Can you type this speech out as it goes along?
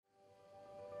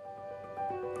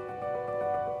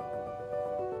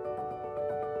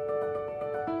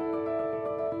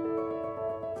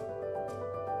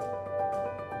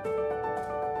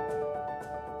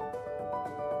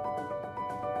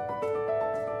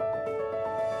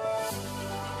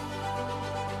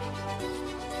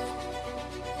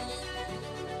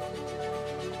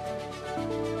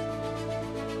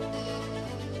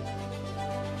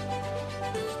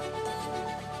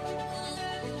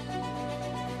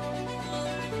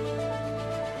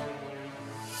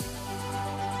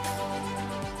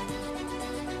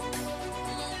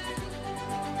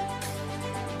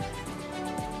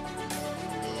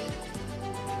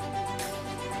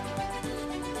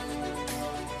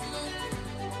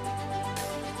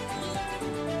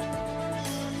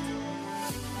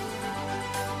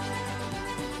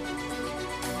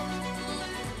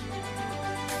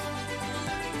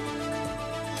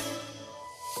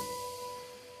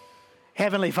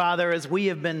Heavenly Father, as we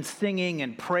have been singing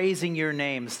and praising your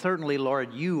name, certainly,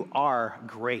 Lord, you are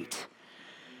great.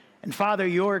 And Father,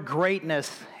 your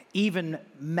greatness even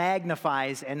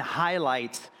magnifies and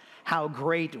highlights how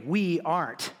great we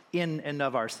aren't in and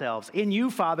of ourselves. In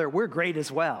you, Father, we're great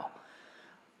as well.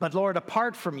 But Lord,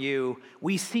 apart from you,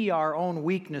 we see our own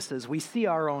weaknesses, we see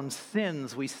our own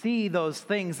sins, we see those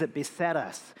things that beset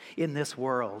us in this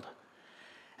world.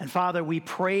 And Father, we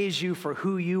praise you for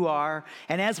who you are.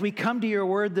 And as we come to your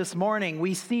word this morning,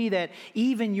 we see that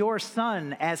even your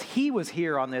Son, as he was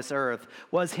here on this earth,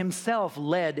 was himself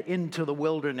led into the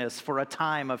wilderness for a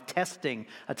time of testing,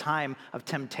 a time of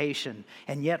temptation.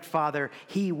 And yet, Father,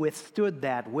 he withstood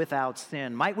that without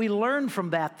sin. Might we learn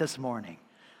from that this morning?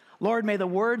 Lord, may the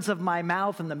words of my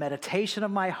mouth and the meditation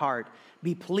of my heart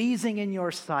be pleasing in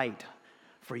your sight,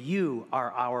 for you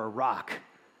are our rock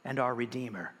and our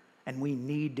Redeemer. And we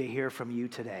need to hear from you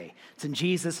today. It's in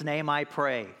Jesus' name I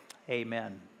pray.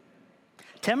 Amen.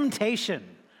 Temptation.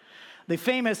 The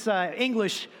famous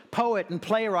English poet and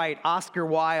playwright Oscar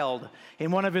Wilde,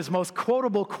 in one of his most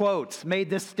quotable quotes,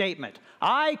 made this statement: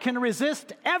 "I can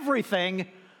resist everything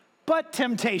but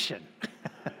temptation."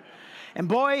 And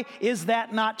boy, is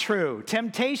that not true.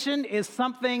 Temptation is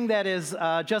something that is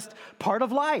just part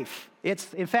of life.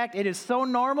 In fact, it is so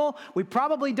normal, we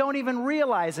probably don't even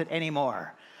realize it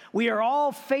anymore. We are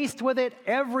all faced with it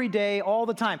every day, all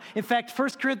the time. In fact,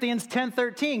 1 Corinthians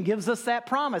 10:13 gives us that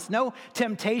promise. No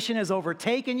temptation has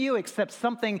overtaken you except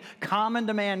something common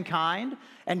to mankind.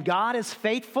 And God is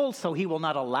faithful, so he will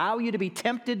not allow you to be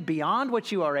tempted beyond what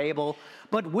you are able.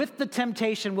 But with the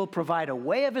temptation will provide a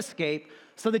way of escape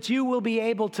so that you will be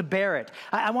able to bear it.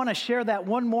 I want to share that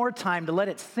one more time to let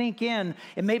it sink in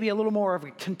maybe a little more of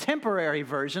a contemporary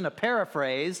version, a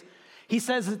paraphrase. He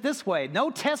says it this way: no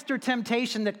test or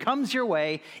temptation that comes your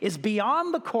way is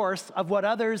beyond the course of what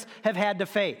others have had to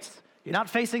face. You're not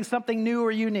facing something new or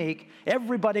unique.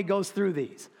 Everybody goes through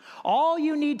these. All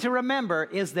you need to remember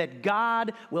is that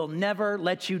God will never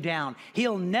let you down.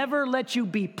 He'll never let you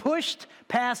be pushed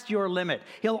past your limit.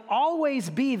 He'll always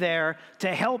be there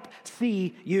to help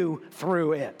see you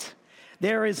through it.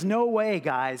 There is no way,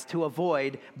 guys, to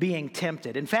avoid being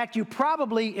tempted. In fact, you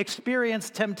probably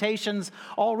experienced temptations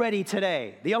already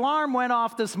today. The alarm went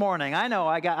off this morning. I know,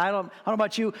 I don't know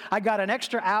about you, I got an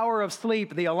extra hour of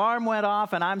sleep. The alarm went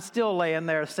off, and I'm still laying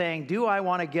there saying, do I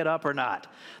want to get up or not?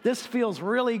 This feels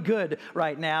really good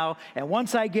right now, and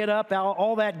once I get up,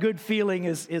 all that good feeling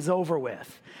is over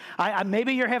with.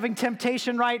 Maybe you're having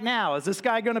temptation right now. Is this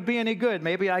guy going to be any good?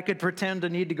 Maybe I could pretend to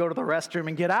need to go to the restroom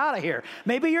and get out of here.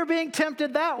 Maybe you're being tempted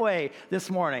that way this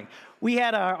morning. We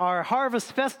had our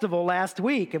Harvest Festival last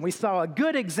week, and we saw a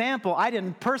good example. I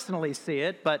didn't personally see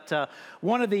it, but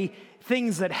one of the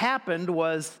things that happened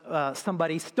was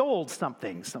somebody stole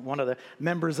something. One of the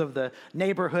members of the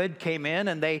neighborhood came in,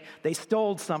 and they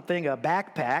stole something, a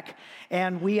backpack,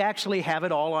 and we actually have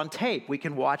it all on tape. We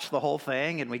can watch the whole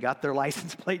thing, and we got their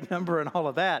license plate number and all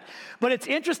of that. But it's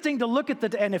interesting to look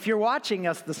at and if you're watching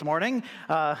us this morning,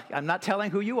 I'm not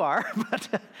telling who you are,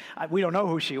 but we don't know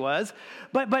who she was,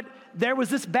 but there was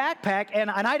this backpack, and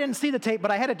I didn't see the tape,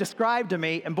 but I had it described to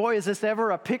me, and boy, is this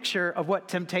ever a picture of what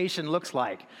temptation looks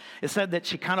like. It said that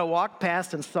she kind of walked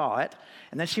past and saw it,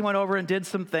 and then she went over and did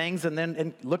some things,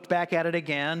 and looked back at it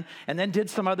again, and then did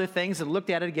some other things and looked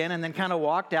at it again, and then kind of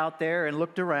walked out there and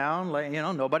looked around, like,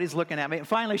 nobody's looking at me, and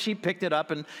finally she picked it up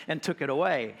and took it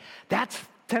away. That's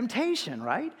temptation,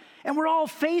 right? And we're all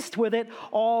faced with it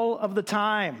all of the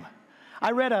time.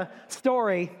 I read a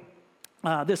story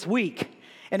this week,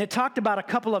 and it talked about a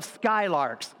couple of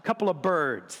skylarks, a couple of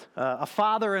birds, a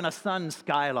father and a son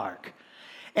skylark.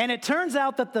 And it turns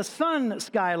out that the son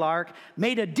skylark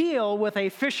made a deal with a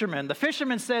fisherman. The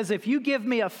fisherman says, if you give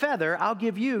me a feather, I'll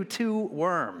give you 2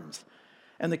 worms.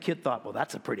 And the kid thought, well,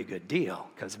 that's a pretty good deal,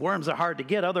 because worms are hard to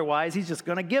get. Otherwise, he's just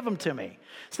going to give them to me.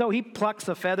 So he plucks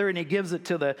a feather and he gives it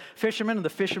to the fisherman, and the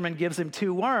fisherman gives him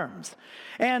 2 worms.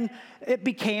 And it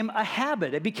became a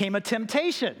habit. It became a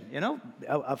temptation,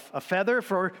 a feather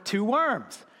for 2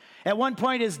 worms. At one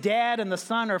point, his dad and the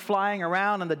son are flying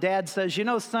around, and the dad says,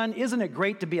 son, isn't it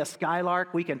great to be a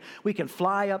skylark? We can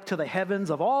fly up to the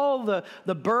heavens of all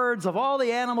the birds, of all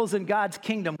the animals in God's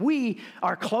kingdom. We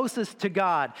are closest to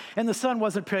God. And the son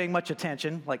wasn't paying much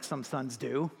attention, like some sons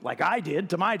do, like I did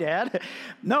to my dad.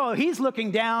 No, he's looking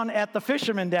down at the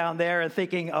fisherman down there and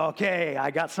thinking, okay,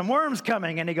 I got some worms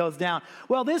coming, and he goes down.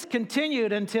 Well, this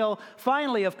continued until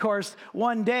finally, of course,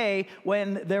 one day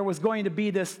when there was going to be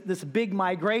this big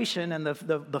migration, and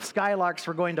the skylarks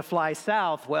were going to fly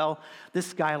south. Well, this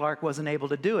skylark wasn't able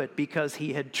to do it because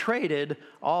he had traded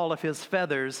all of his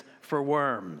feathers for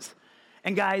worms.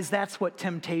 And guys, that's what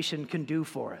temptation can do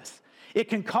for us. It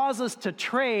can cause us to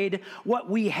trade what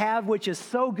we have, which is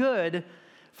so good,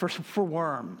 for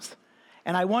worms.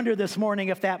 And I wonder this morning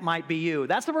if that might be you.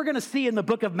 That's what we're going to see in the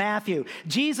book of Matthew.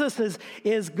 Jesus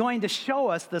is going to show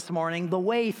us this morning the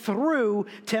way through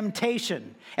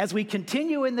temptation. As we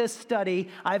continue in this study,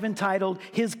 I've entitled,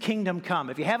 His Kingdom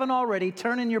Come. If you haven't already,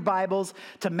 turn in your Bibles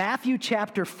to Matthew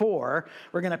chapter 4.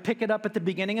 We're going to pick it up at the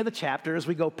beginning of the chapter as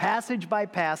we go passage by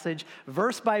passage,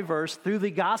 verse by verse, through the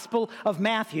Gospel of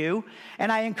Matthew.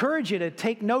 And I encourage you to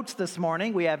take notes this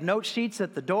morning. We have note sheets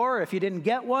at the door. If you didn't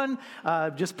get one,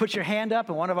 just put your hand up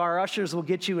and one of our ushers will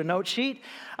get you a note sheet.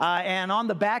 And on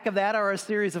the back of that are a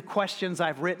series of questions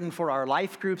I've written for our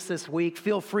life groups this week.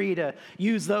 Feel free to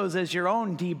use those as your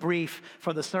own debrief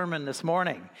for the sermon this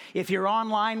morning. If you're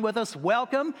online with us,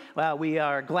 welcome. We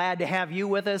are glad to have you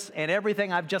with us. And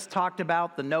everything I've just talked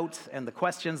about, the notes and the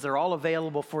questions, they're all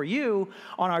available for you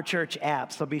on our church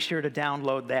app. So be sure to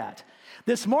download that.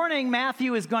 This morning,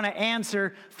 Matthew is going to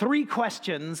answer 3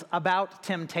 questions about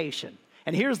temptation.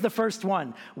 And here's the first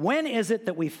one. When is it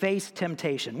that we face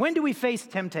temptation? When do we face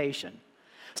temptation?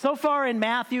 So far in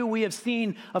Matthew, we have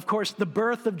seen, of course, the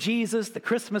birth of Jesus, the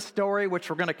Christmas story, which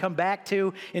we're going to come back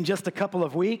to in just a couple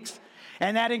of weeks.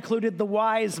 And that included the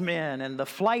wise men and the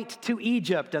flight to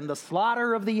Egypt and the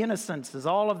slaughter of the innocents as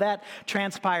all of that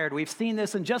transpired. We've seen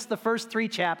this in just the first 3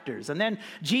 chapters. And then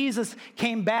Jesus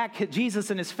came back, Jesus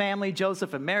and his family,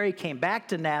 Joseph and Mary, came back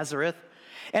to Nazareth.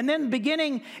 And then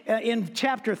beginning in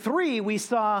chapter 3, we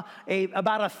saw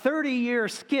about a 30-year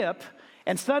skip,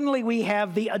 and suddenly we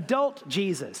have the adult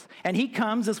Jesus. And he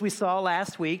comes, as we saw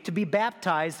last week, to be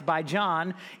baptized by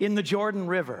John in the Jordan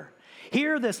River.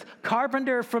 Here, this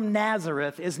carpenter from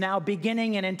Nazareth is now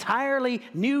beginning an entirely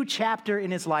new chapter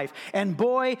in his life. And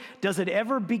boy, does it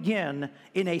ever begin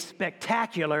in a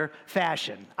spectacular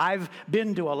fashion. I've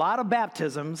been to a lot of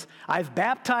baptisms. I've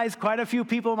baptized quite a few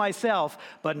people myself,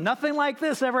 but nothing like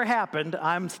this ever happened.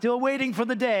 I'm still waiting for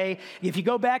the day. If you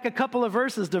go back a couple of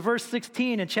verses to verse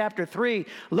 16 in chapter 3,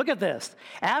 look at this.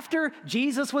 After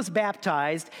Jesus was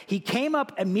baptized, he came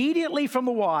up immediately from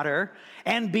the water,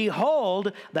 and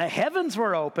behold, the heavens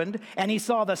were opened, and he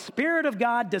saw the Spirit of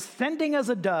God descending as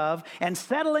a dove and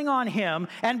settling on him.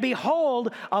 And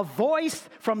behold, a voice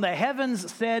from the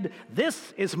heavens said,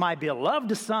 "This is my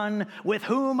beloved Son, with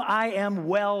whom I am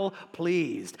well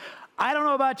pleased." I don't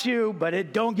know about you, but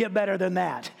it don't get better than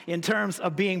that in terms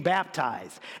of being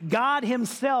baptized. God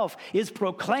himself is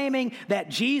proclaiming that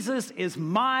Jesus is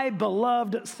my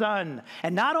beloved Son.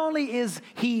 And not only is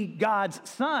he God's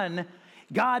Son,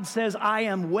 God says, I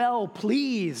am well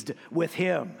pleased with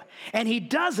him. And he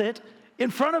does it in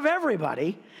front of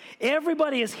everybody.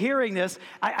 Everybody is hearing this.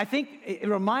 I think it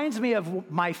reminds me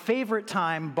of my favorite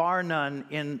time, bar none,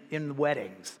 in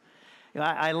weddings.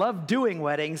 I love doing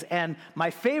weddings, and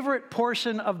my favorite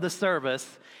portion of the service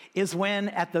is when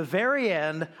at the very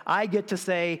end, I get to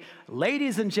say,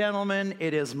 ladies and gentlemen,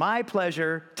 it is my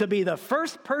pleasure to be the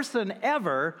first person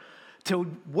ever to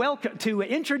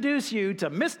introduce you to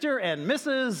Mr. and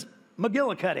Mrs.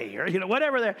 McGillicuddy, or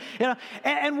whatever they're,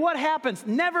 and what happens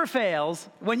never fails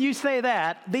when you say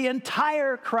that, the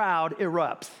entire crowd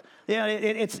erupts.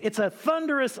 It's a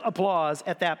thunderous applause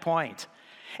at that point.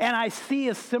 And I see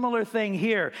a similar thing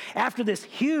here. After this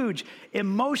huge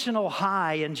emotional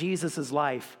high in Jesus'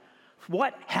 life,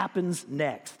 what happens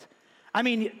next? I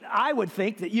mean, I would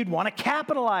think that you'd want to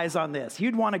capitalize on this.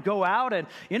 You'd want to go out and,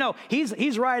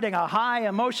 he's riding a high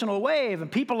emotional wave and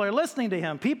people are listening to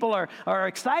him. People are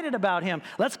excited about him.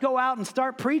 Let's go out and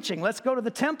start preaching. Let's go to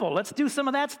the temple. Let's do some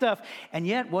of that stuff. And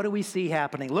yet, what do we see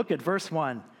happening? Look at verse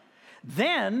 1.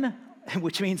 Then,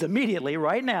 which means immediately,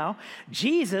 right now,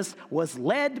 Jesus was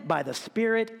led by the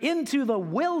Spirit into the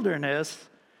wilderness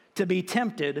to be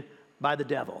tempted by the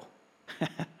devil.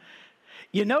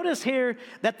 You notice here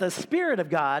that the Spirit of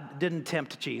God didn't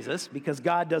tempt Jesus because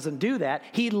God doesn't do that.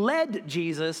 He led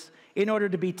Jesus in order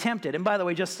to be tempted. And by the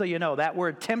way, just so you know, that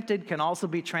word tempted can also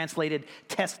be translated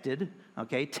tested.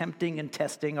 Okay, tempting and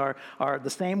testing are the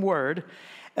same word.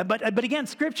 But again,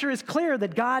 Scripture is clear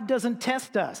that God doesn't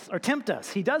test us or tempt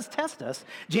us. He does test us.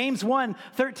 James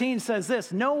 1:13 says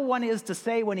this, "No one is to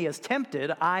say when he is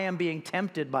tempted, I am being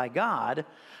tempted by God.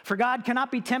 For God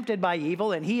cannot be tempted by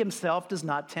evil, and he himself does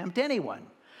not tempt anyone.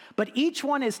 But each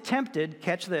one is tempted,"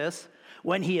 catch this,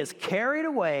 "when he is carried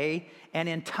away and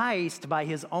enticed by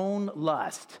his own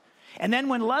lust. And then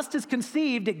when lust is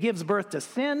conceived, it gives birth to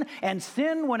sin, and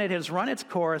sin, when it has run its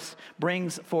course,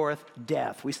 brings forth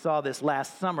death." We saw this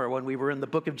last summer when we were in the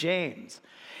book of James.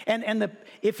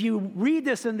 If you read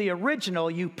this in the original,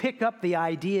 you pick up the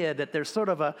idea that there's sort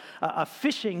of a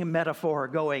fishing metaphor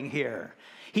going here.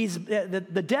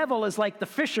 The devil is like the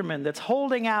fisherman that's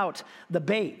holding out the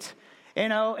bait. You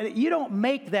know, you don't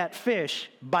make that fish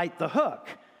bite the hook.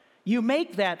 You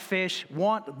make that fish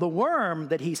want the worm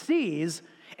that he sees,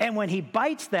 and when he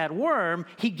bites that worm,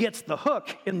 he gets the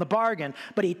hook in the bargain.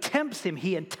 But he tempts him,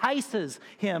 he entices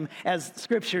him, as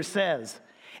Scripture says.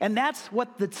 And that's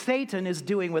what Satan is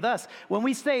doing with us. When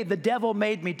we say the devil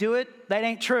made me do it, that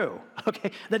ain't true.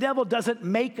 Okay, the devil doesn't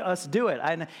make us do it.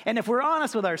 And if we're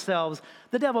honest with ourselves,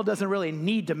 the devil doesn't really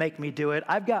need to make me do it.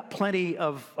 I've got plenty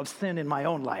of sin in my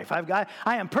own life. I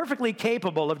am perfectly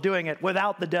capable of doing it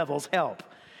without the devil's help.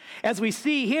 As we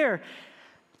see here,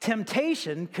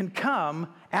 temptation can come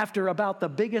after about the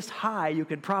biggest high you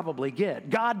could probably get.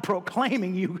 God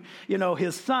proclaiming you,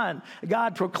 his son.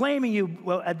 God proclaiming you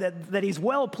that he's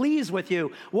well pleased with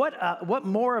you. What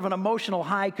more of an emotional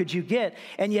high could you get?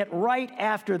 And yet right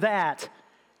after that,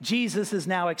 Jesus is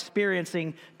now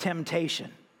experiencing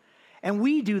temptation. And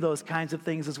we do those kinds of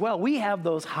things as well. We have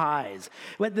those highs.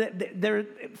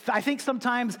 I think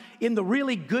sometimes in the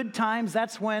really good times,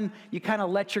 that's when you kind of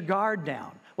let your guard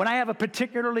down. When I have a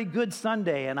particularly good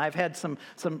Sunday and I've had some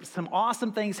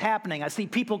awesome things happening, I see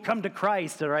people come to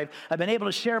Christ, or I've been able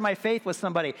to share my faith with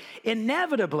somebody,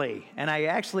 inevitably, and I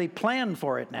actually plan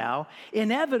for it now,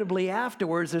 inevitably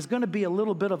afterwards there's going to be a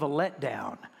little bit of a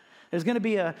letdown. There's going to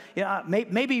be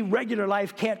maybe regular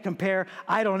life can't compare,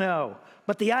 I don't know.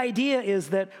 But the idea is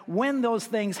that when those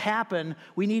things happen,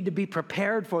 we need to be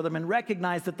prepared for them and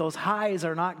recognize that those highs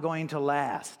are not going to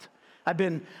last. I've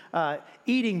been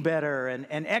eating better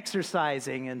and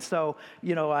exercising, and so,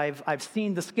 I've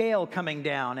seen the scale coming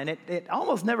down, and it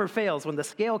almost never fails when the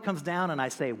scale comes down and I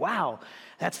say, wow,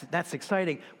 that's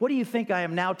exciting. What do you think I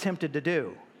am now tempted to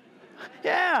do?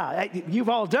 Yeah, you've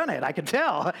all done it, I can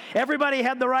tell. Everybody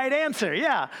had the right answer.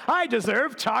 Yeah, I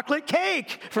deserve chocolate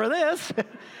cake for this.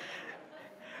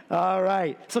 All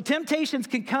right, so temptations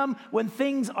can come when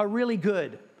things are really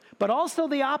good. But also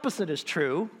the opposite is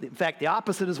true. In fact, the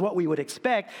opposite is what we would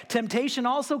expect. Temptation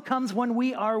also comes when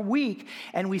we are weak,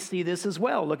 and we see this as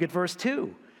well. Look at verse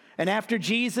 2. And after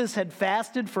Jesus had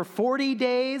fasted for 40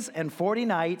 days and 40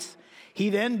 nights,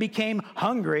 he then became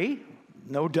hungry.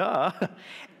 No duh.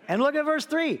 And look at verse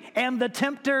 3. And the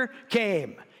tempter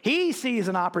came. He sees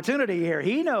an opportunity here.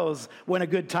 He knows when a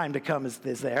good time to come is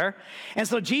there. And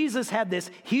so Jesus had this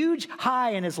huge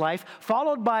high in his life,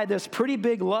 followed by this pretty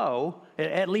big low,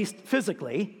 at least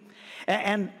physically.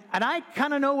 And I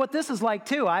kind of know what this is like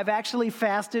too. I've actually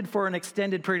fasted for an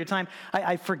extended period of time.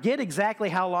 I forget exactly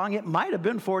how long. It might have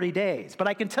been 40 days. But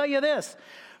I can tell you this.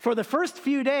 For the first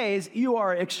few days, you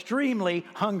are extremely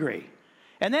hungry.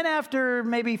 And then after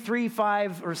maybe 3,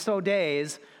 5 or so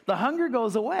days, the hunger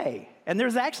goes away. And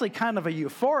there's actually kind of a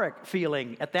euphoric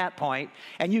feeling at that point.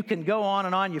 And you can go on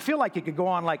and on. You feel like you could go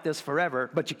on like this forever,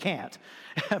 but you can't.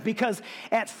 Because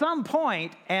at some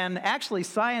point, and actually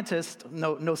scientists,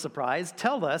 no surprise,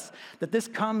 tell us that this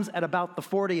comes at about the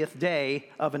 40th day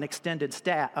of an extended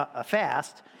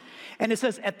fast. And it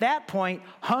says at that point,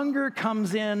 hunger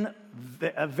comes in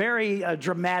very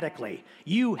dramatically.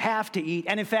 You have to eat.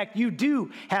 And in fact, you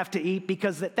do have to eat,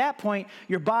 because at that point,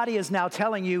 your body is now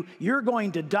telling you you're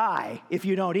going to die if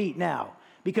you don't eat now,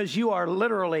 because you are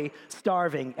literally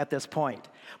starving at this point.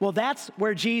 Well, that's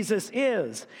where Jesus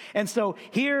is. And so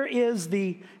here is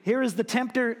the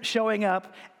tempter showing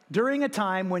up during a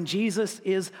time when Jesus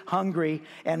is hungry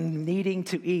and needing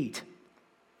to eat.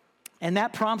 And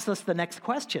that prompts us the next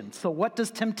question. So what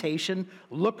does temptation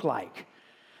look like?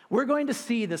 We're going to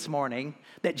see this morning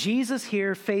that Jesus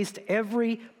here faced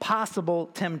every possible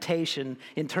temptation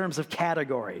in terms of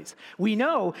categories. We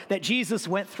know that Jesus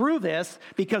went through this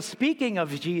because, speaking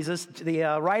of Jesus, the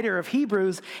writer of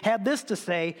Hebrews had this to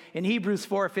say in Hebrews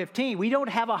 4:15. We don't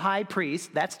have a high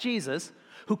priest, that's Jesus,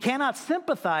 who cannot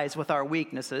sympathize with our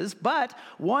weaknesses, but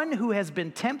one who has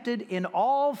been tempted in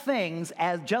all things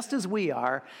just as we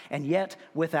are, and yet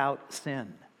without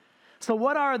sin. So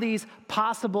what are these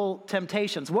possible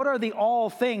temptations? What are the all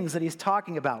things that he's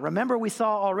talking about? Remember, we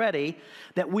saw already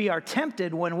that we are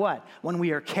tempted when what? When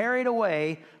we are carried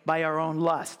away by our own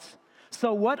lusts.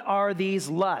 So what are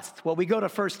these lusts? Well, we go to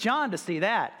 1 John to see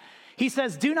that. He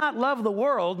says, do not love the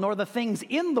world, nor the things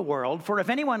in the world, for if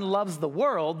anyone loves the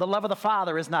world, the love of the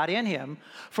Father is not in him.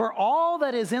 For all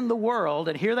that is in the world,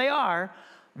 and here they are,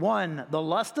 1, the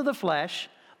lust of the flesh,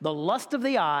 the lust of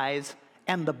the eyes,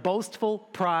 and the boastful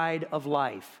pride of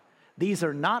life. These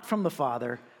are not from the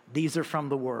Father, these are from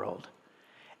the world.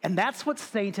 And that's what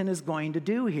Satan is going to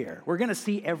do here. We're going to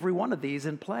see every one of these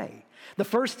in play. The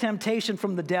first temptation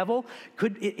from the devil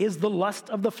is the lust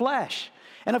of the flesh.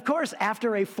 And of course,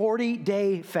 after a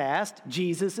 40-day fast,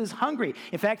 Jesus is hungry.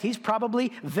 In fact, he's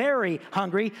probably very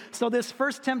hungry. So this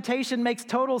first temptation makes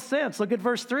total sense. Look at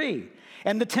verse 3.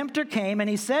 And the tempter came and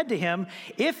he said to him,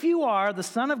 if you are the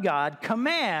Son of God,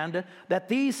 command that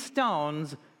these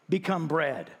stones become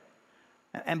bread.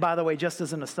 And by the way, just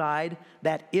as an aside,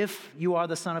 that if you are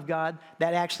the Son of God,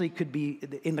 that actually could be,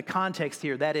 in the context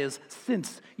here, that is,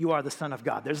 since you are the Son of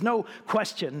God. There's no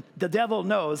question. The devil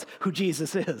knows who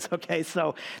Jesus is, okay?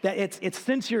 So that it's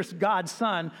since you're God's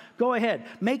Son, go ahead,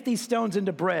 make these stones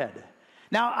into bread.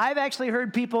 Now, I've actually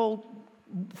heard people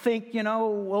think,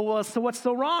 well, so what's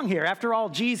so wrong here? After all,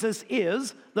 Jesus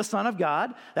is the Son of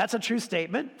God. That's a true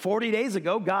statement. 40 days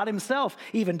ago, God himself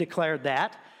even declared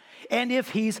that. And if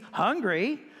he's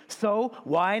hungry, so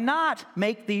why not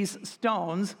make these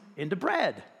stones into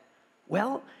bread?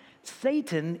 Well,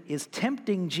 Satan is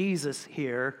tempting Jesus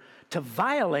here to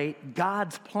violate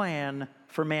God's plan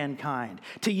for mankind,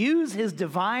 to use his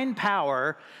divine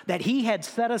power that he had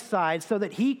set aside so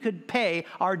that he could pay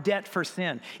our debt for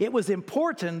sin. It was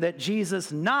important that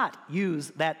Jesus not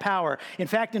use that power. In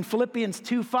fact, in Philippians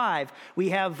 2:5, we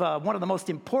have one of the most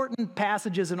important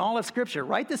passages in all of Scripture.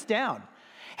 Write this down.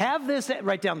 Have this,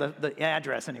 write down the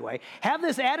address anyway. Have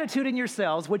this attitude in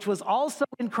yourselves, which was also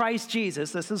in Christ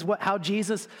Jesus. This is how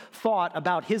Jesus thought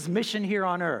about his mission here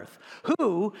on earth.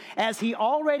 Who, as he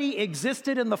already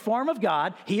existed in the form of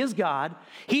God, he is God,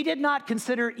 he did not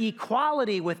consider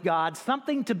equality with God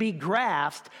something to be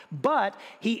grasped, but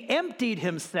he emptied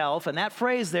himself, and that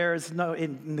phrase there is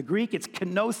in the Greek, it's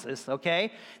kenosis,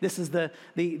 okay? This is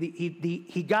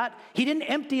he didn't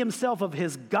empty himself of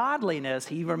his godliness,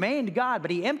 he remained God, but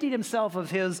he emptied himself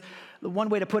of one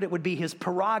way to put it would be his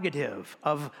prerogative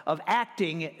of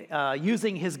acting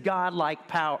using his godly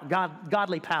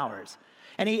powers.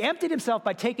 And he emptied himself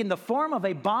by taking the form of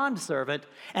a bondservant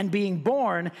and being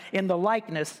born in the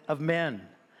likeness of men.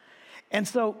 And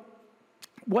so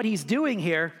what he's doing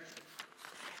here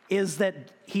is that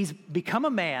he's become a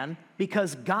man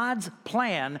because God's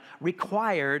plan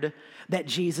required that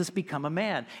Jesus become a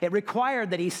man. It required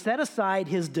that he set aside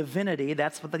his divinity.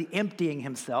 That's what the emptying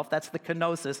himself. That's the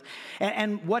kenosis.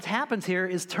 And what happens here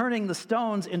is turning the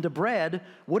stones into bread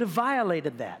would have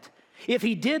violated that. If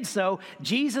he did so,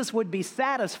 Jesus would be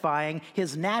satisfying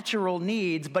his natural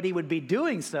needs, but he would be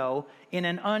doing so in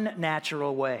an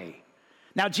unnatural way.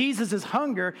 Now, Jesus'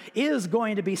 hunger is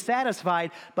going to be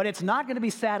satisfied, but it's not going to be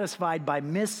satisfied by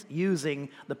misusing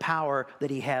the power that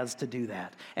he has to do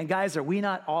that. And guys, are we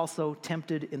not also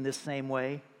tempted in this same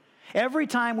way? Every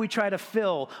time we try to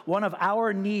fill one of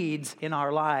our needs in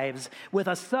our lives with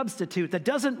a substitute that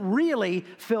doesn't really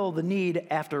fill the need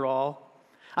after all.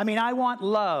 I mean, I want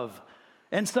love,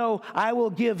 and so I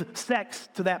will give sex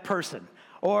to that person.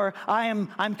 Or I'm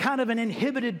kind of an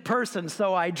inhibited person,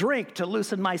 so I drink to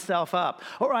loosen myself up.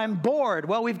 Or I'm bored.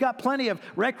 Well, we've got plenty of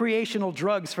recreational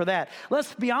drugs for that.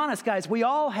 Let's be honest, guys. We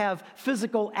all have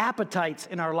physical appetites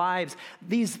in our lives.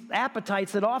 These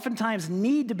appetites that oftentimes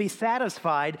need to be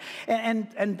satisfied.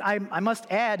 And I must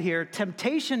add here,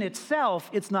 temptation itself,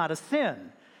 it's not a sin.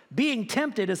 Being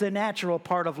tempted is a natural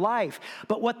part of life.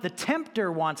 But what the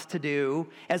tempter wants to do,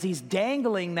 as he's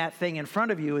dangling that thing in front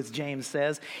of you, as James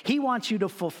says, he wants you to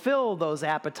fulfill those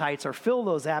appetites or fill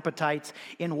those appetites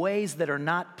in ways that are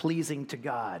not pleasing to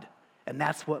God. And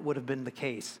that's what would have been the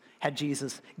case had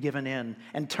Jesus given in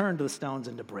and turned the stones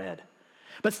into bread.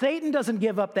 But Satan doesn't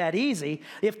give up that easy.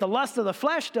 If the lust of the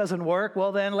flesh doesn't work,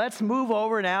 well then let's move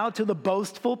over now to the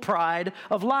boastful pride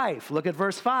of life. Look at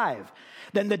verse 5.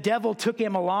 Then the devil took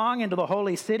him along into the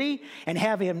holy city and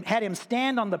had him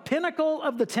stand on the pinnacle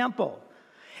of the temple.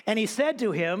 And he said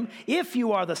to him, if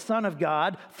you are the Son of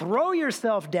God, throw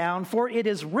yourself down, for it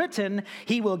is written,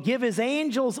 he will give his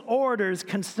angels orders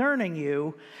concerning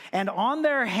you, and on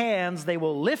their hands they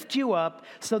will lift you up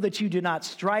so that you do not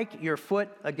strike your foot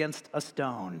against a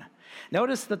stone.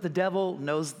 Notice that the devil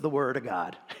knows the word of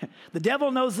God. The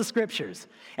devil knows the scriptures.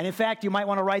 And in fact, you might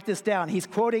want to write this down. He's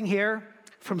quoting here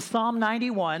from Psalm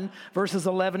 91, verses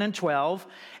 11 and 12.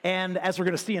 And as we're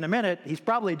going to see in a minute, he's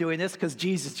probably doing this because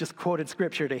Jesus just quoted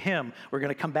scripture to him. We're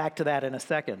going to come back to that in a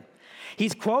second.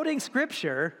 He's quoting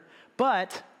scripture,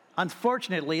 but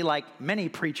unfortunately, like many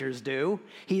preachers do,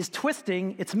 he's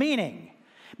twisting its meaning.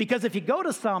 Because if you go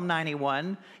to Psalm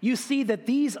 91, you see that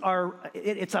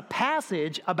it's a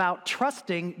passage about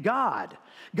trusting God.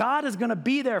 God is going to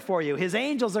be there for you. His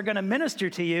angels are going to minister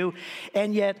to you.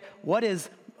 And yet, what is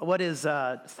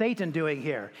Satan doing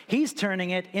here? He's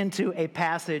turning it into a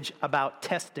passage about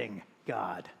testing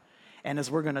God. And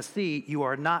as we're going to see, you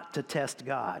are not to test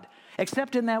God,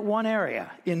 except in that one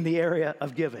area, in the area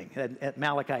of giving that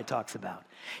Malachi talks about.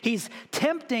 He's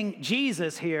tempting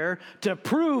Jesus here to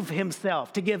prove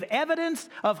himself, to give evidence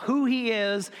of who he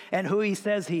is and who he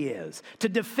says he is, to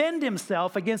defend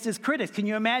himself against his critics. Can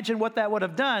you imagine what that would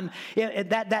have done?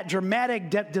 That dramatic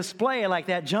display like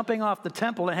that, jumping off the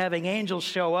temple and having angels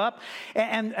show up,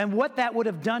 and what that would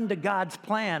have done to God's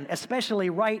plan, especially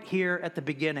right here at the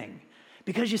beginning.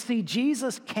 Because you see,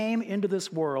 Jesus came into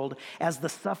this world as the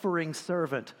suffering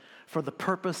servant for the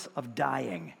purpose of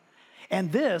dying.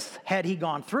 And this, had he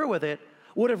gone through with it,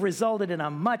 would have resulted in a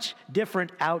much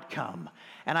different outcome.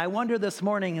 And I wonder this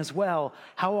morning as well,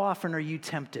 how often are you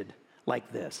tempted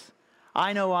like this?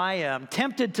 I know I am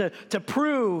tempted to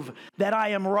prove that I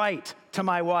am right to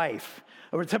my wife,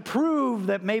 or to prove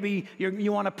that maybe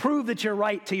you want to prove that you're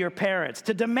right to your parents,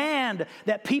 to demand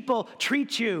that people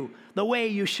treat you the way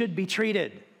you should be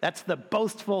treated. That's the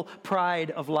boastful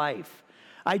pride of life.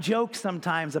 I joke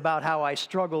sometimes about how I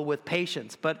struggle with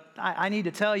patience, but I need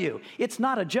to tell you, it's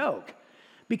not a joke,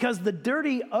 because the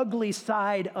dirty, ugly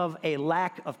side of a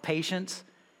lack of patience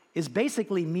is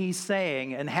basically me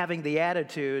saying and having the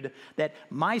attitude that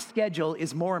my schedule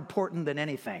is more important than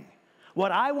anything.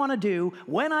 What I want to do,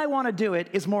 when I want to do it,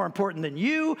 is more important than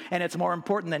you, and it's more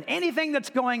important than anything that's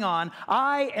going on.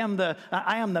 I am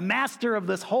the master of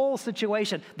this whole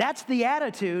situation. That's the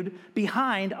attitude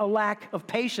behind a lack of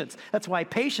patience. That's why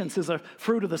patience is a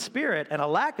fruit of the Spirit, and a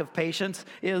lack of patience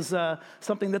is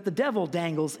something that the devil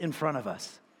dangles in front of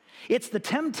us. It's the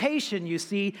temptation, you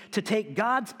see, to take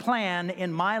God's plan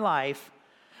in my life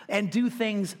and do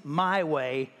things my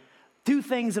way, do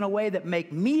things in a way that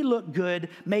make me look good,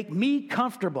 make me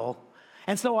comfortable,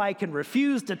 and so I can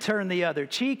refuse to turn the other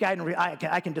cheek.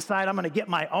 I can decide I'm going to get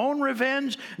my own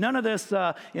revenge. None of this,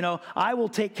 I will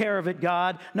take care of it,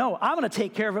 God. No, I'm going to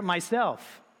take care of it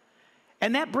myself.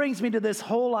 And that brings me to this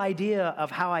whole idea of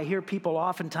how I hear people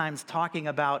oftentimes talking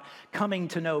about coming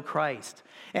to know Christ.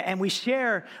 And we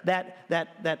share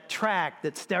that track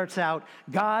that starts out,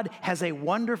 God has a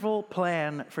wonderful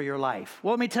plan for your life.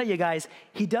 Well, let me tell you guys,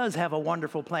 he does have a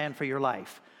wonderful plan for your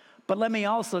life. But let me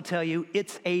also tell you,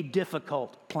 it's a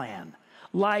difficult plan.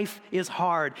 Life is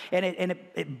hard, and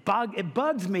it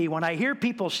bugs me when I hear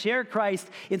people share Christ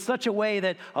in such a way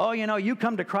that, you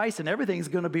come to Christ and everything's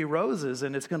going to be roses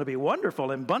and it's going to be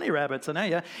wonderful and bunny rabbits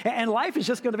and life is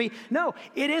just going to be, no,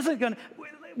 it isn't going to.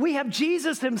 We have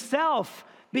Jesus himself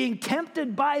being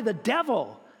tempted by the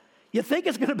devil. You think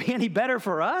it's going to be any better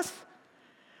for us?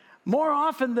 More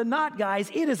often than not,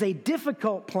 guys, it is a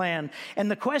difficult plan.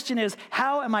 And the question is,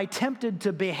 how am I tempted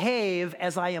to behave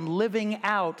as I am living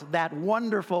out that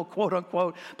wonderful, quote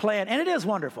unquote, plan? And it is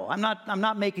wonderful. I'm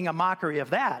not making a mockery of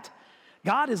that.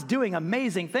 God is doing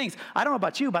amazing things. I don't know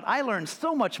about you, but I learned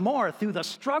so much more through the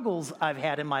struggles I've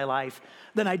had in my life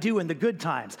than I do in the good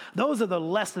times. Those are the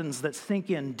lessons that sink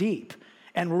in deep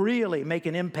and really make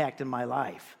an impact in my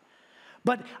life.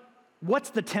 But what's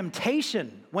the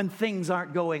temptation when things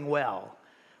aren't going well?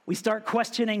 We start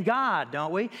questioning God,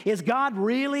 don't we? Is God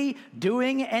really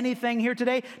doing anything here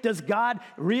today? Does God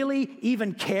really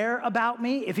even care about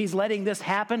me if he's letting this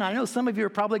happen? I know some of you are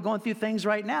probably going through things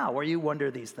right now where you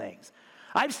wonder these things.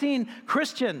 I've seen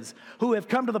Christians who have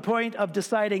come to the point of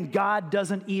deciding God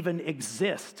doesn't even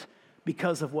exist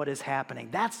because of what is happening.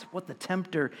 That's what the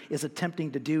tempter is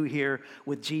attempting to do here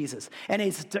with Jesus. And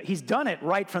he's done it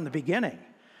right from the beginning.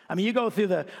 I mean, you go through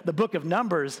the book of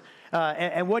Numbers,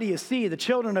 and what do you see? The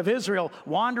children of Israel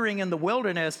wandering in the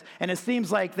wilderness, and it seems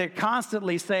like they're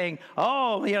constantly saying,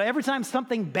 every time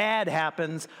something bad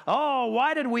happens,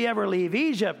 why did we ever leave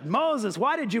Egypt? Moses,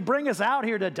 why did you bring us out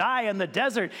here to die in the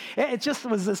desert? It just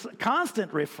was this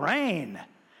constant refrain.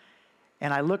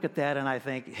 And I look at that and I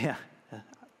think,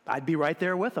 I'd be right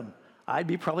there with them. I'd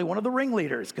be probably one of the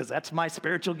ringleaders, because that's my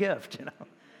spiritual gift,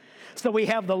 So we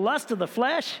have the lust of the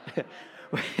flesh.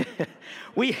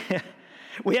 We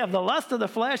have the lust of the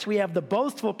flesh, we have the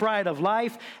boastful pride of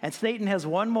life, and Satan has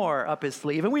one more up his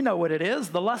sleeve, and we know what it is,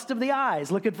 the lust of the eyes.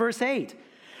 Look at verse 8.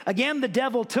 Again, the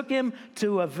devil took him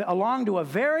along to a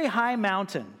very high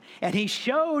mountain, and he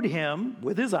showed him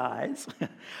with his eyes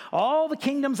all the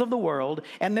kingdoms of the world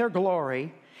and their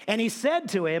glory, and he said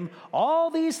to him, all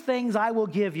these things I will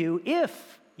give you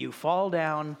if you fall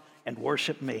down and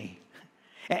worship me.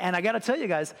 And I got to tell you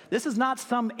guys, this is not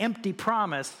some empty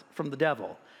promise from the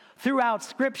devil. Throughout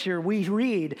Scripture, we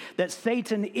read that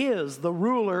Satan is the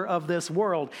ruler of this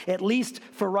world, at least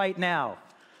for right now.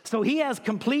 So he has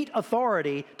complete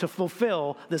authority to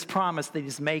fulfill this promise that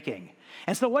he's making.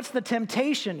 And so what's the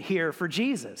temptation here for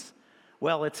Jesus?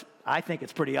 Well, I think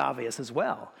it's pretty obvious as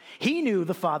well. He knew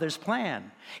the Father's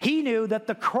plan. He knew that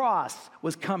the cross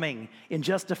was coming in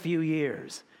just a few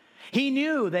years. He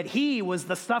knew that he was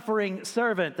the suffering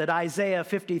servant that Isaiah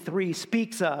 53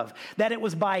 speaks of, that it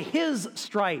was by his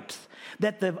stripes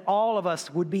that all of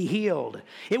us would be healed.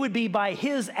 It would be by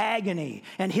his agony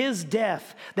and his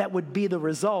death that would be the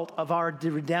result of our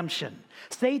redemption.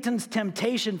 Satan's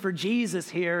temptation for Jesus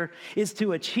here is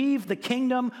to achieve the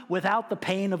kingdom without the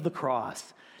pain of the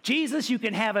cross. Jesus, you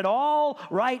can have it all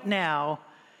right now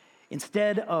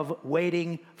instead of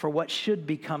waiting for what should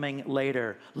be coming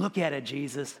later. Look at it,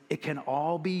 Jesus. It can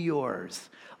all be yours.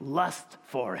 Lust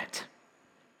for it.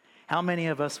 How many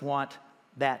of us want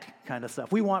that kind of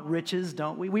stuff? We want riches,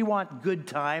 don't we? We want good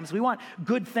times. We want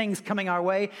good things coming our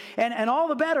way. And all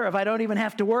the better if I don't even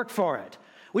have to work for it.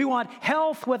 We want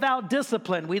health without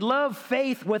discipline. We love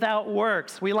faith without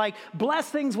works. We like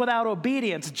blessings without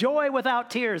obedience, joy without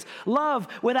tears, love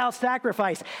without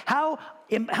sacrifice. How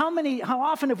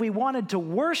often have we wanted to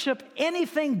worship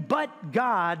anything but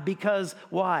God? Because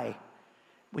why?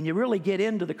 When you really get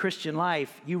into the Christian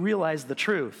life, you realize the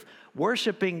truth.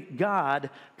 Worshiping God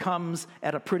comes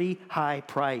at a pretty high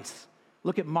price.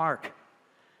 Look at Mark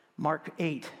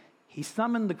 8. He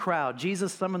summoned the crowd.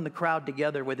 Jesus summoned the crowd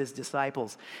together with his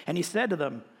disciples. And he said to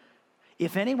them,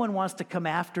 if anyone wants to come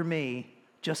after me,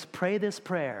 just pray this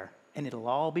prayer and it'll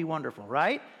all be wonderful,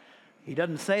 right? He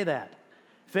doesn't say that.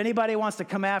 If anybody wants to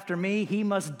come after me, he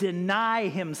must deny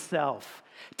himself,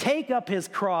 take up his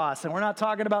cross. And we're not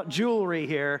talking about jewelry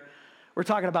here. We're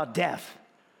talking about death.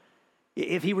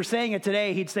 If he were saying it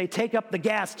today, he'd say, take up the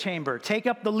gas chamber, take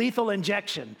up the lethal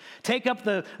injection, take up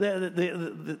the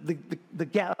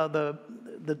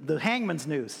hangman's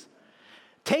noose.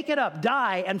 Take it up,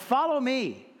 die, and follow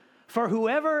me. For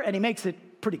whoever, and he makes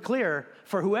it pretty clear,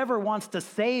 for whoever wants to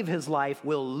save his life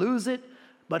will lose it,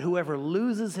 but whoever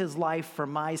loses his life for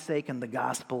my sake and the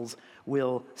gospel's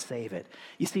will save it.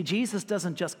 You see, Jesus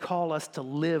doesn't just call us to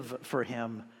live for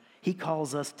him. He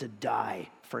calls us to die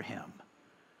for him.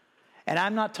 And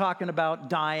I'm not talking about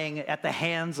dying at the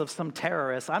hands of some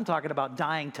terrorists. I'm talking about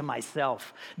dying to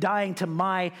myself, dying to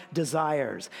my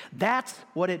desires. That's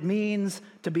what it means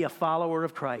to be a follower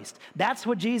of Christ. That's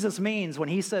what Jesus means when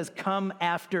he says, come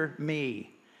after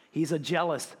me. He's a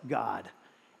jealous God,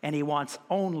 and he wants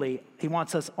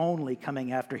us only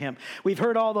coming after him. We've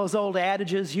heard all those old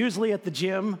adages, usually at the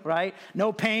gym, right?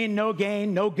 No pain, no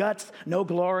gain, no guts, no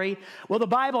glory. Well, the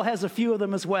Bible has a few of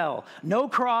them as well. No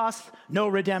cross, no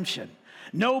redemption.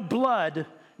 No blood,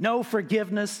 no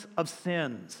forgiveness of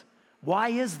sins. Why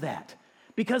is that?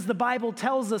 Because the Bible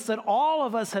tells us that all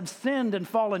of us have sinned and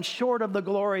fallen short of the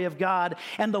glory of God,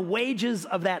 and the wages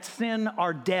of that sin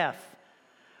are death.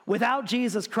 Without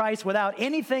Jesus Christ, without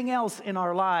anything else in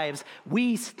our lives,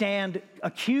 we stand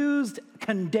accused,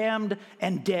 condemned,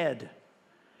 and dead.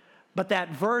 But that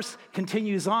verse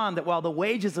continues on that while the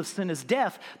wages of sin is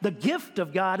death, the gift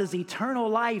of God is eternal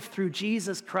life through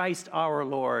Jesus Christ our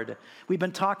Lord. We've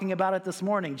been talking about it this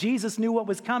morning. Jesus knew what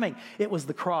was coming. It was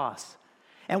the cross.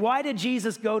 And why did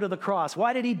Jesus go to the cross?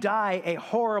 Why did he die a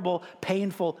horrible,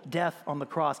 painful death on the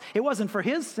cross? It wasn't for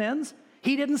his sins.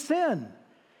 He didn't sin.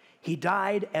 He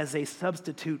died as a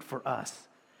substitute for us.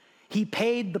 He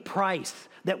paid the price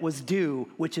that was due,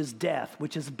 which is death,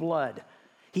 which is blood.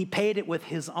 He paid it with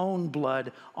his own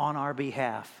blood on our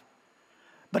behalf.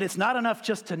 But it's not enough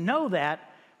just to know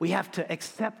that. We have to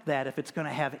accept that if it's going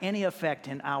to have any effect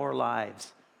in our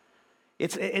lives.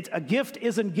 It's a gift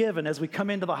isn't given as we come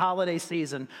into the holiday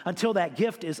season until that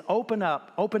gift is opened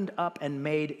up and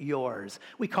made yours.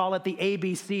 We call it the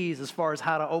ABCs as far as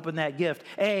how to open that gift.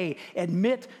 A,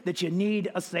 admit that you need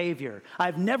a Savior.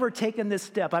 I've never taken this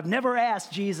step. I've never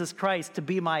asked Jesus Christ to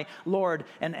be my Lord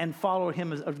and follow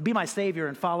him, be my Savior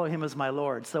and follow him as my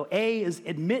Lord. So A is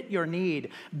admit your need.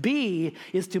 B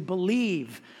is to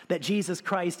believe that Jesus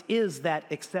Christ is that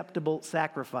acceptable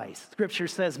sacrifice. Scripture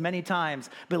says many times,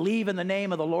 believe in the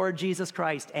name of the Lord Jesus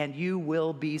Christ and you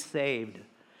will be saved.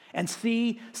 And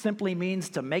C simply means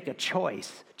to make a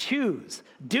choice. Choose.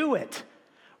 Do it.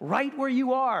 Right where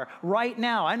you are, right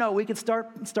now. I know we could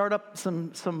start up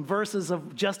some verses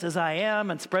of just as I am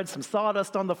and spread some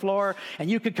sawdust on the floor, and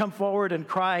you could come forward and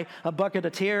cry a bucket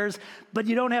of tears, but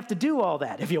you don't have to do all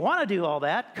that. If you want to do all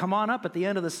that, come on up at the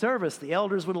end of the service. The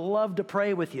elders would love to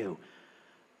pray with you.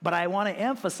 But I want to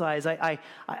emphasize,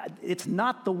 it's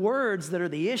not the words that are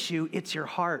the issue, it's your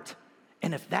heart.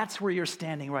 And if that's where you're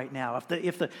standing right now,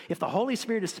 if the Holy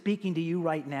Spirit is speaking to you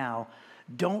right now,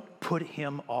 don't put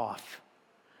him off.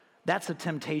 That's a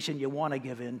temptation you want to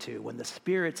give into when the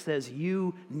Spirit says,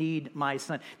 you need my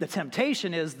son. The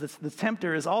temptation is, the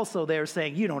tempter is also there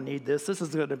saying, you don't need this. This is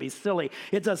going to be silly.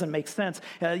 It doesn't make sense.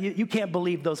 You can't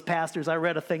believe those pastors. I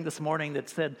read a thing this morning that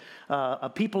said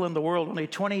people in the world, only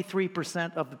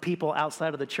 23% of the people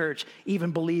outside of the church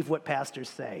even believe what pastors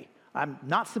say. I'm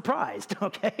not surprised,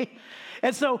 okay?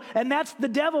 And that's, the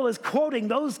devil is quoting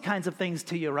those kinds of things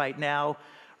to you right now.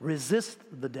 Resist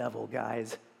the devil,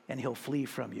 guys, and he'll flee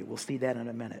from you. We'll see that in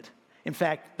a minute. In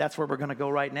fact, that's where we're going to go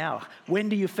right now. When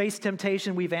do you face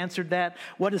temptation? We've answered that.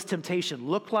 What does temptation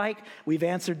look like? We've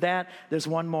answered that. There's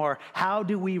one more. How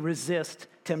do we resist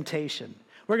temptation?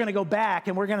 We're going to go back,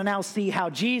 and we're going to now see how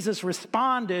Jesus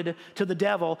responded to the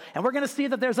devil, and we're going to see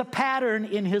that there's a pattern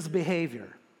in his behavior.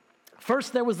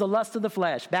 First, there was the lust of the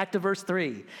flesh. Back to verse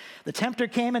 3. The tempter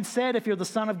came and said, if you're the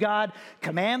Son of God,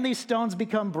 command these stones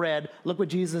become bread. Look what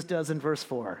Jesus does in verse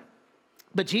 4.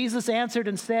 But Jesus answered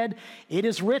and said, it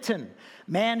is written,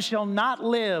 man shall not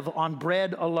live on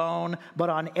bread alone, but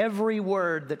on every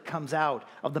word that comes out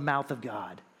of the mouth of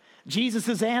God.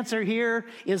 Jesus' answer here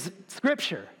is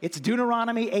Scripture. It's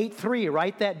Deuteronomy 8:3.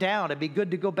 Write that down. It'd be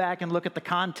good to go back and look at the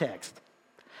context.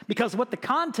 Because what the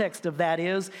context of that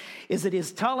is it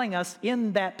is telling us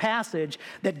in that passage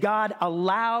that God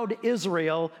allowed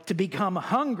Israel to become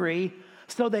hungry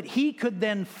so that he could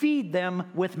then feed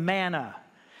them with manna.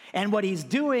 And what he's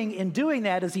doing in doing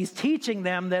that is he's teaching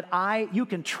them that you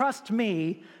can trust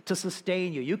me to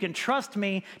sustain you. You can trust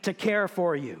me to care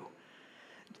for you.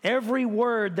 Every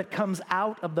word that comes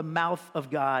out of the mouth of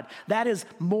God, that is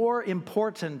more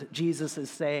important, Jesus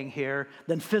is saying here,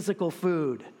 than physical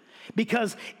food.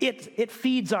 Because it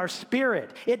feeds our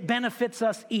spirit. It benefits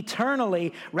us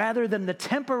eternally rather than the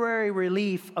temporary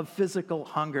relief of physical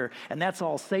hunger. And that's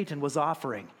all Satan was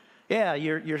offering. Yeah,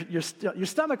 your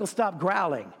stomach will stop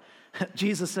growling.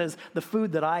 Jesus says, the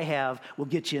food that I have will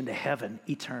get you into heaven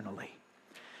eternally.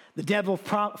 The devil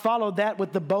followed that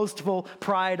with the boastful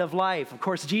pride of life. Of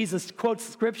course, Jesus quotes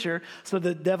Scripture, so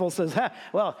the devil says,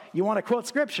 well, you want to quote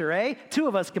Scripture, eh? Two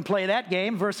of us can play that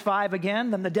game. Verse 5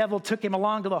 again, then the devil took him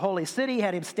along to the holy city,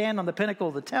 had him stand on the pinnacle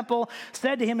of the temple,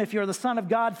 said to him, if you're the Son of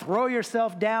God, throw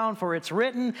yourself down, for it's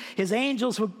written, he'll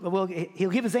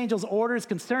give his angels orders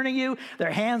concerning you.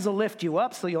 Their hands will lift you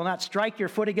up so you'll not strike your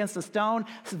foot against a stone.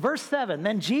 Verse 7,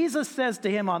 then Jesus says to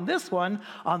him on this one,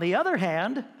 on the other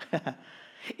hand,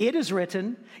 it is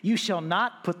written, you shall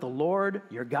not put the Lord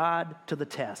your God to the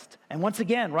test. And once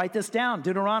again, write this down,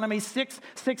 Deuteronomy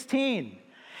 6:16.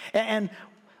 And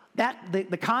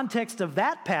the context of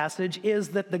that passage is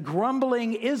that the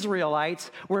grumbling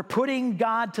Israelites were putting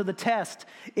God to the test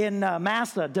in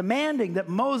Massa, demanding that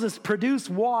Moses produce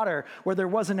water where there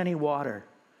wasn't any water.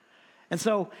 And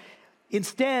so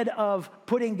instead of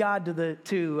putting God to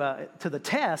the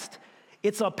test,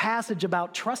 it's a passage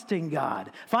about trusting God.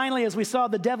 Finally, as we saw,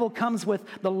 the devil comes with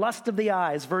the lust of the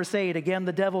eyes. Verse 8, again,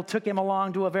 the devil took him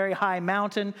along to a very high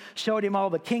mountain, showed him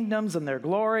all the kingdoms and their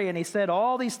glory, and he said,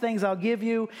 all these things I'll give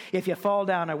you if you fall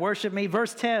down and worship me.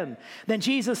 Verse 10, then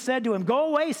Jesus said to him, go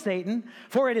away, Satan,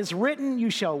 for it is written, you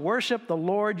shall worship the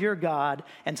Lord your God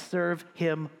and serve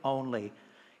him only.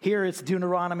 Here it's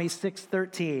Deuteronomy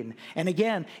 6:13. And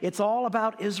again, it's all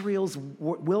about Israel's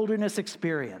wilderness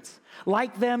experience.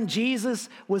 Like them, Jesus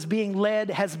has been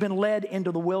led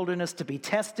into the wilderness to be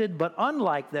tested, but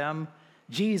unlike them,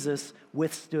 Jesus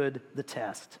withstood the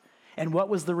test. And what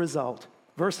was the result?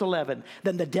 Verse 11,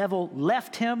 then the devil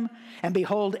left him, and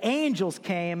behold, angels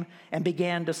came and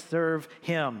began to serve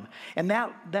him. And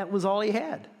that was all he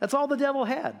had. That's all the devil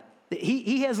had.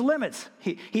 He has limits.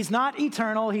 He's not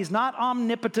eternal. He's not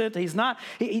omnipotent.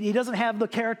 He doesn't have the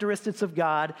characteristics of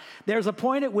God. There's a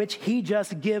point at which he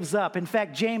just gives up. In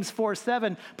fact, James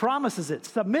 4:7 promises it.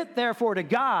 Submit therefore to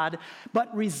God,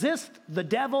 but resist the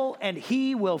devil and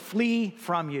he will flee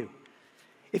from you.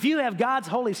 If you have God's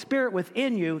Holy Spirit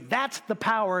within you, that's the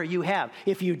power you have.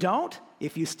 If you don't,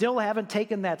 if you still haven't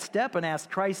taken that step and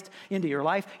asked Christ into your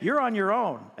life, you're on your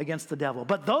own against the devil.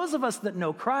 But those of us that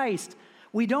know Christ,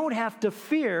 we don't have to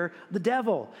fear the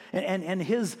devil and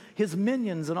his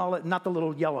minions and all that, not the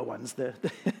little yellow ones, the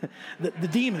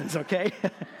demons, okay?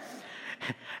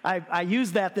 I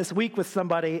used that this week with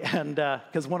somebody, and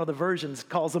because one of the versions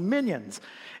calls them minions.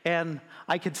 And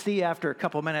I could see after a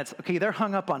couple minutes, okay, they're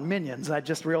hung up on minions. I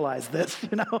just realized this,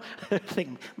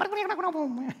 thinking,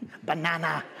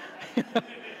 banana.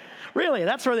 Really,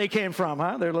 that's where they came from,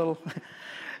 huh? They're little.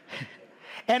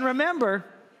 And remember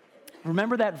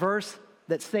that verse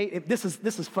that say, this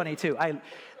is funny too.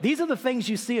 These are the things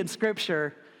you see in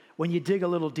Scripture when you dig a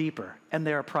little deeper, and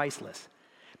they're priceless.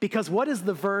 Because what is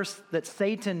the verse that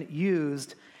Satan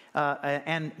used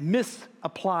and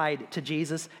misapplied to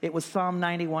Jesus. It was Psalm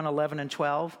 91, 11, and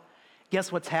 12.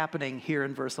 Guess what's happening here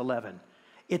in verse 11?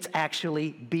 It's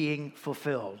actually being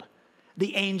fulfilled.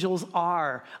 The angels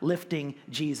are lifting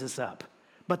Jesus up,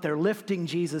 but they're lifting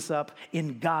Jesus up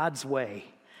in God's way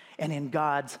and in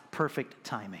God's perfect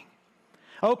timing.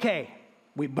 Okay,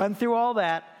 we've been through all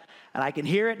that, and I can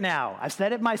hear it now. I've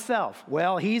said it myself.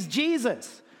 Well, he's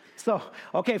Jesus. So,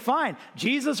 okay, fine.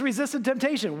 Jesus resisted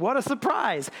temptation. What a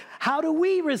surprise. How do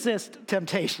we resist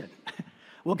temptation?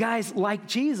 Well, guys, like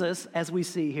Jesus, as we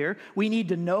see here, we need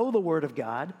to know the Word of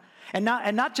God, and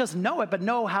not just know it, but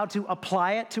know how to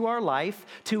apply it to our life,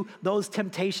 to those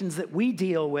temptations that we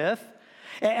deal with.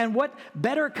 And what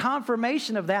better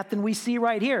confirmation of that than we see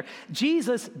right here?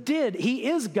 Jesus did. He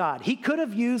is God. He could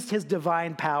have used his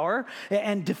divine power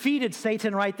and defeated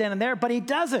Satan right then and there, but he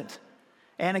doesn't.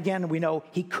 And again, we know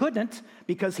he couldn't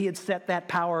because he had set that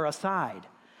power aside.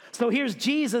 So here's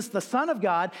Jesus, the Son of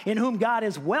God, in whom God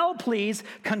is well pleased,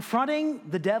 confronting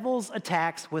the devil's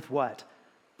attacks with what?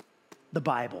 The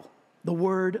Bible, the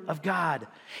Word of God.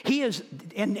 He is,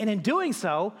 and in doing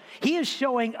so, he is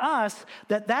showing us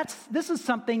that this is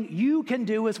something you can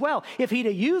do as well. If he'd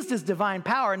have used his divine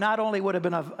power, not only would have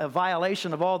been a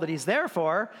violation of all that he's there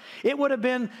for, we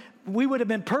would have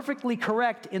been perfectly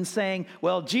correct in saying,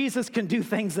 well, Jesus can do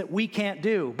things that we can't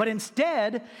do. But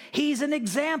instead, he's an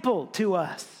example to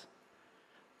us.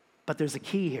 But there's a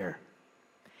key here,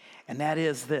 and that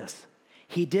is this.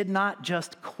 He did not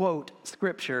just quote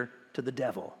Scripture to the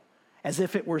devil as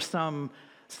if it were some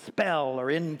spell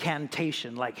or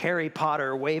incantation like Harry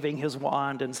Potter waving his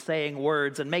wand and saying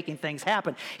words and making things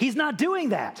happen. He's not doing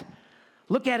that.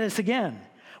 Look at this again.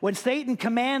 When Satan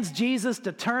commands Jesus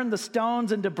to turn the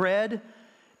stones into bread,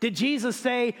 did Jesus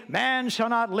say, man shall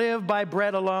not live by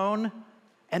bread alone,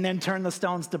 and then turn the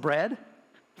stones to bread?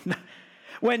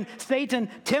 When Satan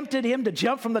tempted him to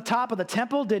jump from the top of the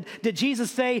temple, did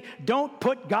Jesus say, don't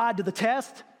put God to the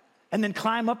test, and then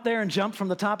climb up there and jump from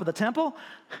the top of the temple?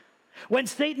 When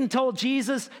Satan told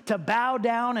Jesus to bow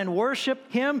down and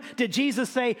worship him, did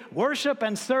Jesus say, worship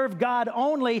and serve God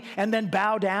only, and then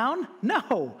bow down?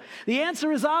 No. The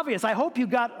answer is obvious. I hope you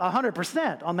got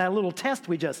 100% on that little test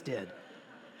we just did.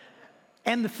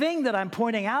 And the thing that I'm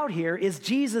pointing out here is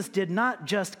Jesus did not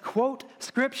just quote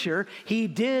Scripture, he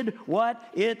did what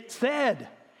it said.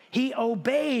 He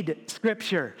obeyed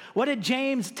Scripture. What did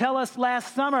James tell us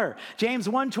last summer? James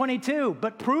 1:22,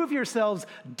 but prove yourselves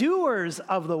doers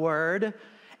of the word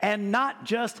and not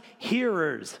just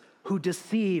hearers who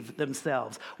deceive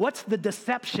themselves. What's the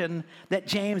deception that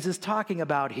James is talking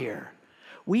about here?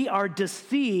 We are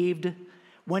deceived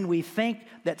when we think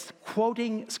that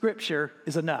quoting Scripture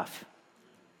is enough.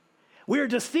 We're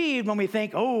deceived when we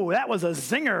think, oh, that was a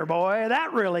zinger, boy.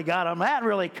 That really got him. That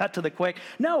really cut to the quick.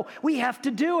 No, we have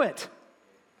to do it.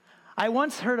 I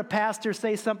once heard a pastor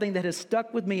say something that has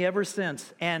stuck with me ever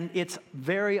since, and it's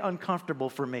very uncomfortable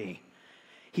for me.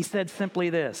 He said simply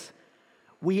this: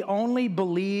 we only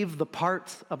believe the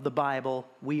parts of the Bible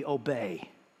we obey.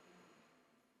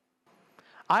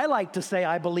 I like to say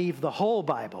I believe the whole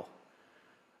Bible,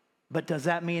 but does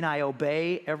that mean I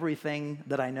obey everything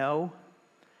that I know?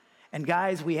 And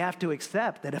guys, we have to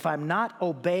accept that if I'm not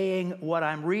obeying what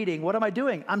I'm reading, what am I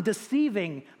doing? I'm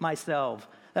deceiving myself.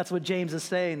 That's what James is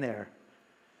saying there.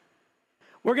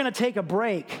 We're going to take a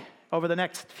break over the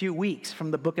next few weeks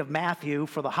from the book of Matthew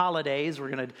for the holidays. We're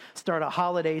going to start a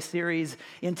holiday series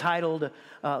entitled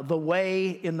The Way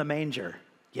in the Manger.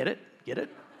 Get it? Get it?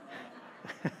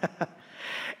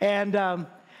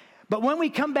 But when we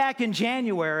come back in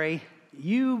January,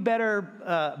 you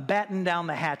better batten down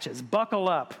the hatches. Buckle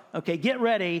up. Okay, get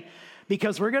ready,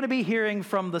 because we're going to be hearing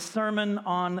from the Sermon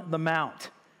on the Mount.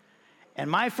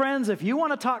 And my friends, if you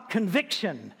want to talk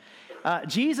conviction,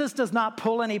 Jesus does not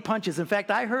pull any punches. In fact,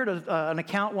 I heard an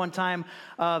account one time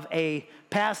of a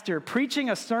pastor preaching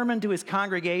a sermon to his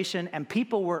congregation, and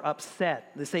people were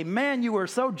upset. They say, man, you were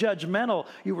so judgmental.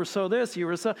 You were so this, you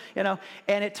were so, And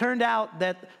it turned out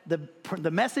that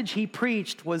the message he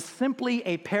preached was simply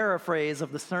a paraphrase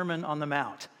of the Sermon on the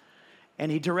Mount.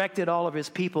 And he directed all of his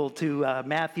people to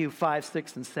Matthew 5,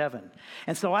 6, and 7.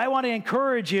 And so I want to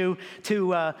encourage you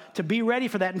to be ready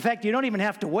for that. In fact, you don't even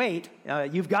have to wait.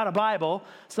 You've got a Bible.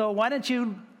 So why don't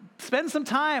you spend some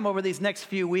time over these next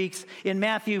few weeks in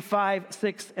Matthew 5,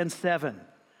 6, and 7.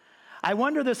 I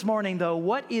wonder this morning, though,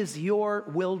 what is your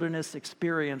wilderness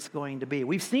experience going to be?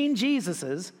 We've seen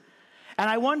Jesus's. And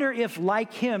I wonder if,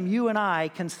 like him, you and I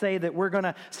can say that we're going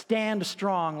to stand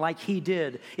strong like he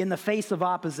did in the face of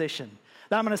opposition.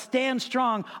 that I'm going to stand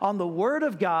strong on the Word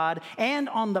of God and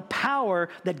on the power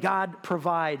that God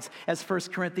provides. As 1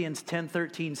 Corinthians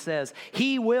 10:13 says,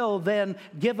 He will then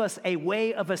give us a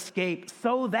way of escape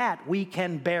so that we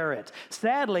can bear it.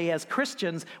 Sadly, as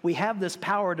Christians, we have this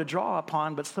power to draw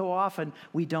upon, but so often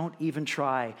we don't even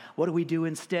try. What do we do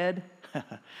instead?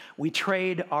 We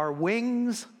trade our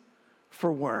wings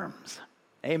for worms.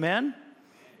 Amen?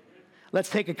 Let's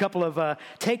take a couple of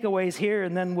takeaways here,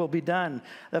 and then we'll be done.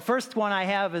 The first one I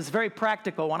have is very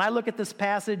practical. When I look at this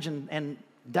passage and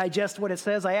digest what it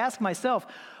says, I ask myself,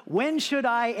 when should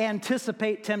I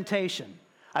anticipate temptation?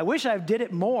 I wish I did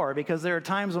it more, because there are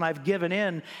times when I've given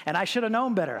in and I should have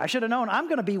known better. I should have known I'm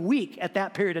going to be weak at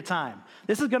that period of time.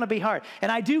 This is going to be hard. And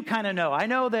I do kind of know. I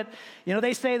know that,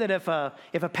 they say that if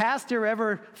a pastor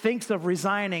ever thinks of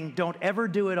resigning, don't ever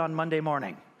do it on Monday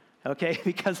morning. Okay,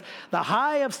 because the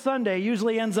high of Sunday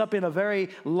usually ends up in a very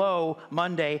low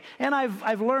Monday, and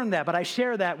I've learned that, but I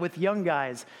share that with young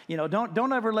guys.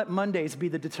 Don't ever let Mondays be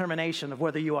the determination of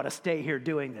whether you ought to stay here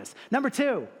doing this. Number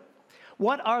two,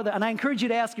 and I encourage you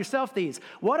to ask yourself these,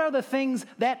 what are the things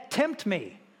that tempt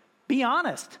me? Be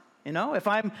honest. If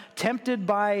I'm tempted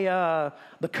by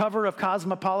the cover of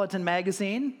Cosmopolitan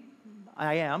magazine,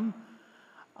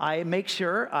 I make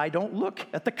sure I don't look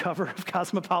at the cover of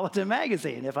Cosmopolitan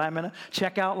magazine. If I'm in a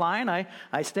checkout line, I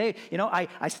stay.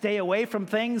 I stay away from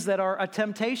things that are a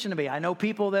temptation to me. I know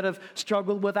people that have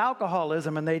struggled with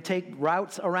alcoholism, and they take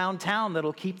routes around town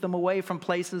that'll keep them away from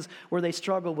places where they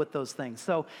struggle with those things.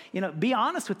 So, be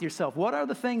honest with yourself. What are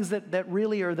the things that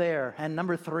really are there? And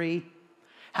number three,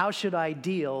 how should I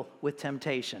deal with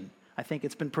temptation? I think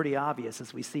it's been pretty obvious,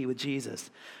 as we see with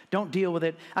Jesus. Don't deal with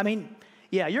it.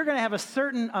 Yeah, you're going to have a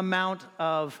certain amount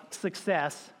of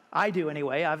success. I do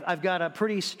anyway. I've got a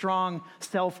pretty strong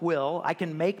self-will. I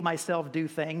can make myself do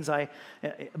things,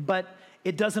 but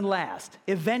it doesn't last.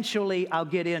 Eventually, I'll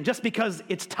get in, just because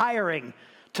it's tiring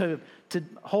to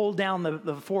hold down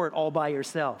the fort all by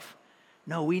yourself.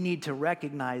 No, we need to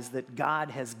recognize that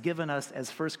God has given us, as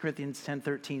 1 Corinthians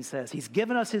 10:13 says, He's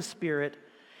given us His Spirit,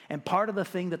 and part of the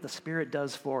thing that the Spirit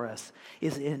does for us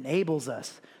is it enables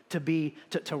us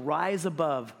to rise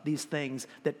above these things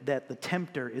that the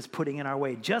tempter is putting in our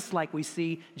way, just like we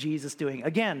see Jesus doing.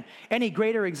 Again, any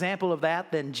greater example of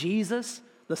that than Jesus,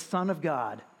 the Son of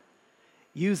God,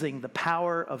 using the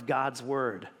power of God's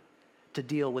Word to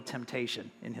deal with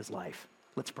temptation in His life.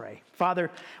 Let's pray.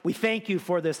 Father, we thank You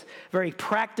for this very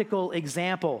practical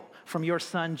example from Your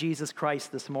Son, Jesus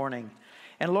Christ, this morning.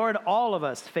 And Lord, all of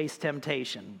us face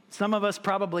temptation. Some of us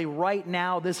probably right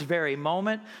now, this very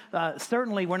moment.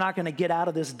 Certainly we're not going to get out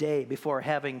of this day before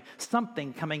having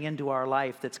something coming into our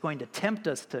life that's going to tempt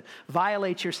us to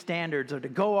violate Your standards, or to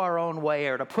go our own way,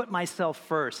 or to put myself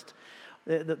first.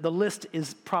 The list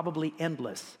is probably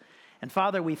endless. And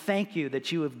Father, we thank You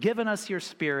that You have given us Your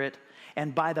Spirit,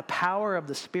 and by the power of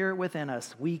the Spirit within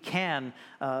us, we can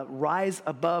rise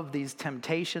above these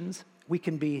temptations. We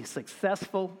can be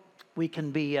successful. We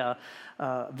can be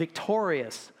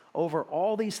victorious over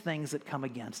all these things that come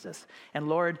against us. And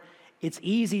Lord, it's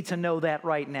easy to know that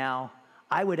right now.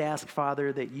 I would ask,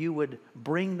 Father, that You would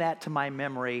bring that to my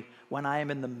memory when I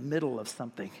am in the middle of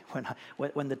something,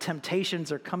 when the temptations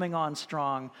are coming on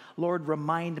strong. Lord,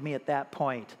 remind me at that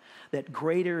point that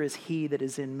greater is He that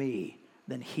is in me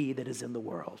than he that is in the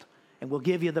world. And we'll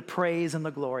give You the praise and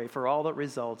the glory for all that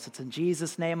results. It's in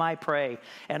Jesus' name I pray.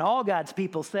 And all God's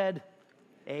people said,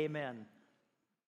 Amen.